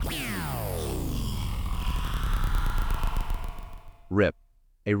RIP,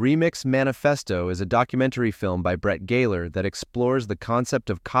 a Remix Manifesto is a documentary film by Brett Gaylor that explores the concept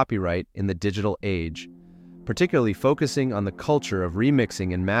of copyright in the digital age, particularly focusing on the culture of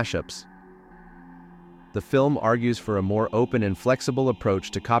remixing and mashups. The film argues for a more open and flexible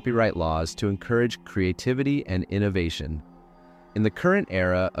approach to copyright laws to encourage creativity and innovation. In the current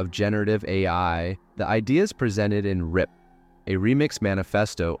era of generative AI, the ideas presented in RIP, a Remix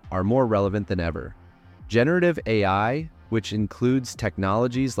Manifesto, are more relevant than ever. Generative AI, which includes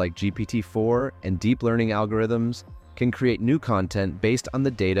technologies like GPT-4 and deep learning algorithms, can create new content based on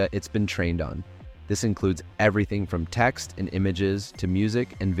the data it's been trained on. This includes everything from text and images to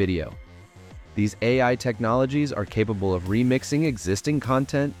music and video. These AI technologies are capable of remixing existing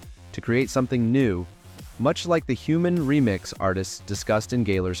content to create something new, much like the human remix artists discussed in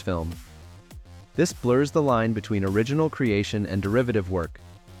Gaylor's film. This blurs the line between original creation and derivative work,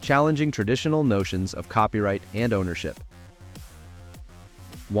 challenging traditional notions of copyright and ownership.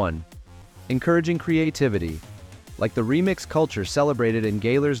 1. Encouraging creativity. Like the remix culture celebrated in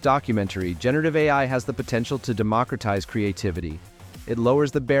Gaylor's documentary, generative AI has the potential to democratize creativity. It lowers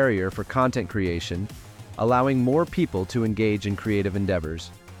the barrier for content creation, allowing more people to engage in creative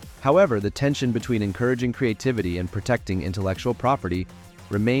endeavors. However, the tension between encouraging creativity and protecting intellectual property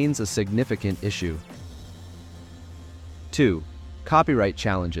remains a significant issue. 2. Copyright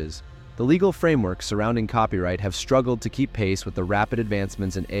challenges. The legal frameworks surrounding copyright have struggled to keep pace with the rapid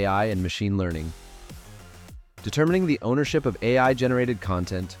advancements in AI and machine learning. Determining the ownership of AI-generated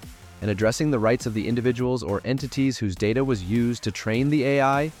content and addressing the rights of the individuals or entities whose data was used to train the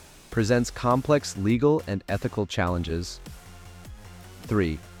AI presents complex legal and ethical challenges.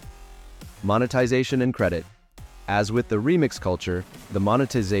 3. Monetization and credit. As with the remix culture, the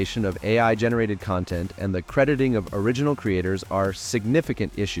monetization of AI-generated content and the crediting of original creators are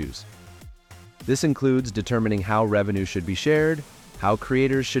significant issues. This includes determining how revenue should be shared, how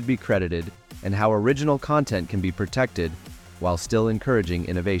creators should be credited, and how original content can be protected while still encouraging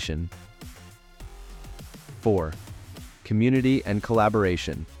innovation. 4. Community and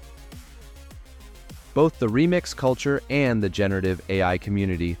collaboration. Both the remix culture and the generative AI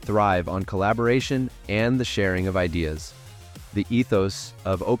community thrive on collaboration and the sharing of ideas. The ethos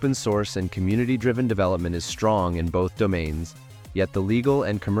of open source and community-driven development is strong in both domains, yet the legal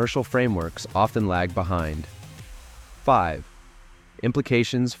and commercial frameworks often lag behind. 5.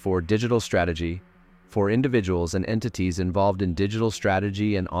 Implications for digital strategy. For individuals and entities involved in digital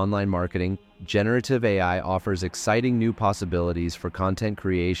strategy and online marketing, generative AI offers exciting new possibilities for content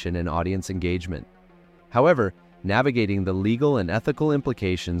creation and audience engagement. However, navigating the legal and ethical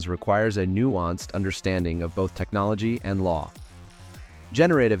implications requires a nuanced understanding of both technology and law.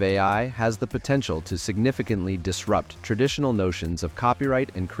 Generative AI has the potential to significantly disrupt traditional notions of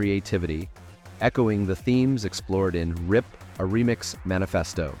copyright and creativity, echoing the themes explored in RIP, a Remix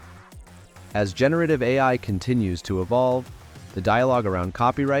Manifesto. As generative AI continues to evolve, the dialogue around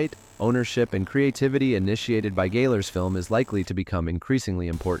copyright, ownership, and creativity initiated by Gaylor's film is likely to become increasingly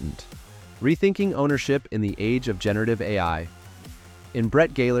important. Rethinking ownership in the age of generative AI. In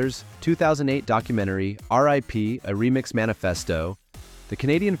Brett Gaylor's 2008 documentary, RIP, a Remix Manifesto, the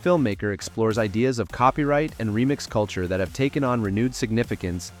Canadian filmmaker explores ideas of copyright and remix culture that have taken on renewed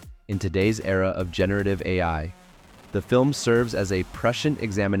significance in today's era of generative AI. The film serves as a prescient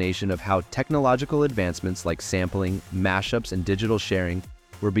examination of how technological advancements like sampling, mashups, and digital sharing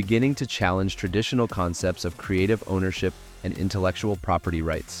were beginning to challenge traditional concepts of creative ownership and intellectual property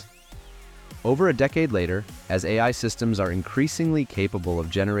rights. Over a decade later, as AI systems are increasingly capable of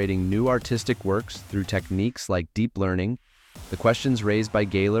generating new artistic works through techniques like deep learning, the questions raised by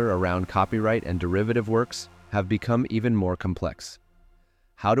Gaylor around copyright and derivative works have become even more complex.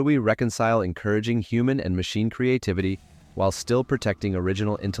 How do we reconcile encouraging human and machine creativity while still protecting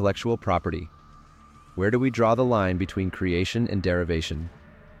original intellectual property? Where do we draw the line between creation and derivation?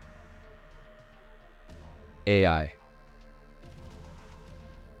 AI.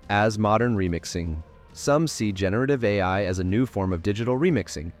 As modern remixing, some see generative AI as a new form of digital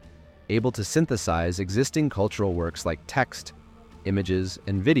remixing, able to synthesize existing cultural works like text, images,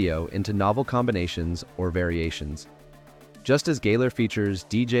 and video into novel combinations or variations. Just as Gaylor features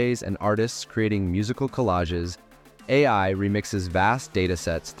DJs and artists creating musical collages, AI remixes vast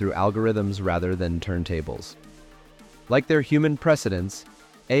datasets through algorithms rather than turntables. Like their human precedents,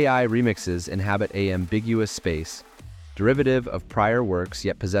 AI remixes inhabit an ambiguous space, derivative of prior works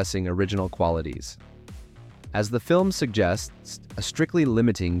yet possessing original qualities. As the film suggests, a strictly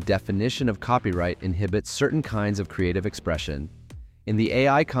limiting definition of copyright inhibits certain kinds of creative expression. In the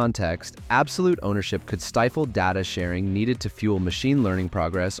AI context, absolute ownership could stifle data sharing needed to fuel machine learning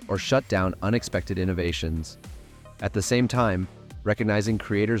progress or shut down unexpected innovations. At the same time, Recognizing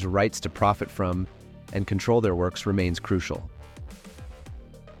creators' rights to profit from and control their works remains crucial.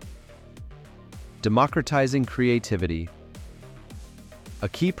 Democratizing creativity. A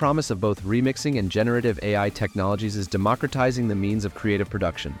key promise of both remixing and generative AI technologies is democratizing the means of creative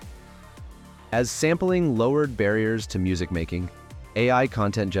production. As sampling lowered barriers to music making, AI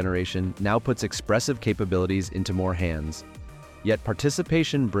content generation now puts expressive capabilities into more hands. Yet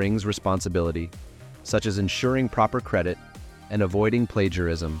participation brings responsibility, such as ensuring proper credit and avoiding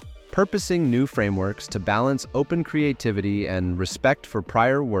plagiarism. Purposing new frameworks to balance open creativity and respect for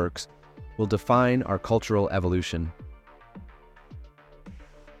prior works will define our cultural evolution.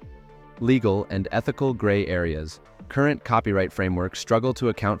 Legal and ethical gray areas. Current copyright frameworks struggle to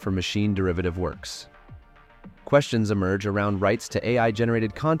account for machine derivative works. Questions emerge around rights to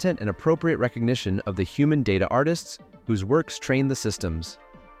AI-generated content and appropriate recognition of the human data artists whose works train the systems.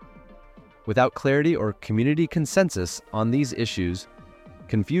 Without clarity or community consensus on these issues,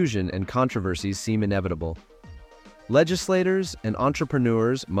 confusion and controversies seem inevitable. Legislators and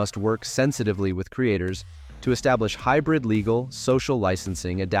entrepreneurs must work sensitively with creators to establish hybrid legal, social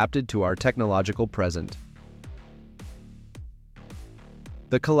licensing adapted to our technological present.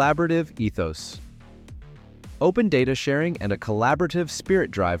 The collaborative ethos. Open data sharing and a collaborative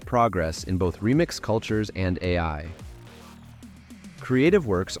spirit drive progress in both remix cultures and AI. Creative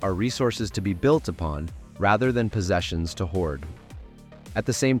works are resources to be built upon rather than possessions to hoard. At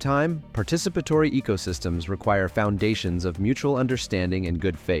the same time, participatory ecosystems require foundations of mutual understanding and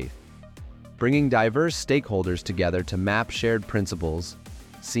good faith. Bringing diverse stakeholders together to map shared principles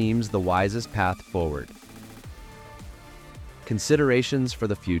seems the wisest path forward. Considerations for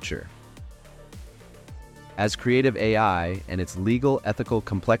the future. As creative AI and its legal ethical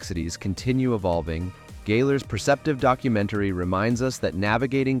complexities continue evolving, Gaylor's perceptive documentary reminds us that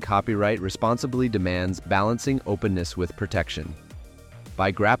navigating copyright responsibly demands balancing openness with protection.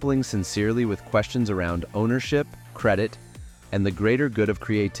 By grappling sincerely with questions around ownership, credit, and the greater good of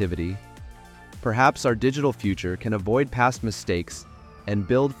creativity, perhaps our digital future can avoid past mistakes and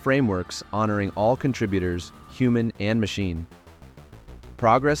build frameworks honoring all contributors, human and machine.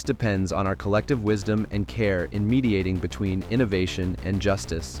 Progress depends on our collective wisdom and care in mediating between innovation and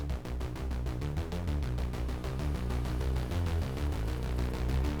justice.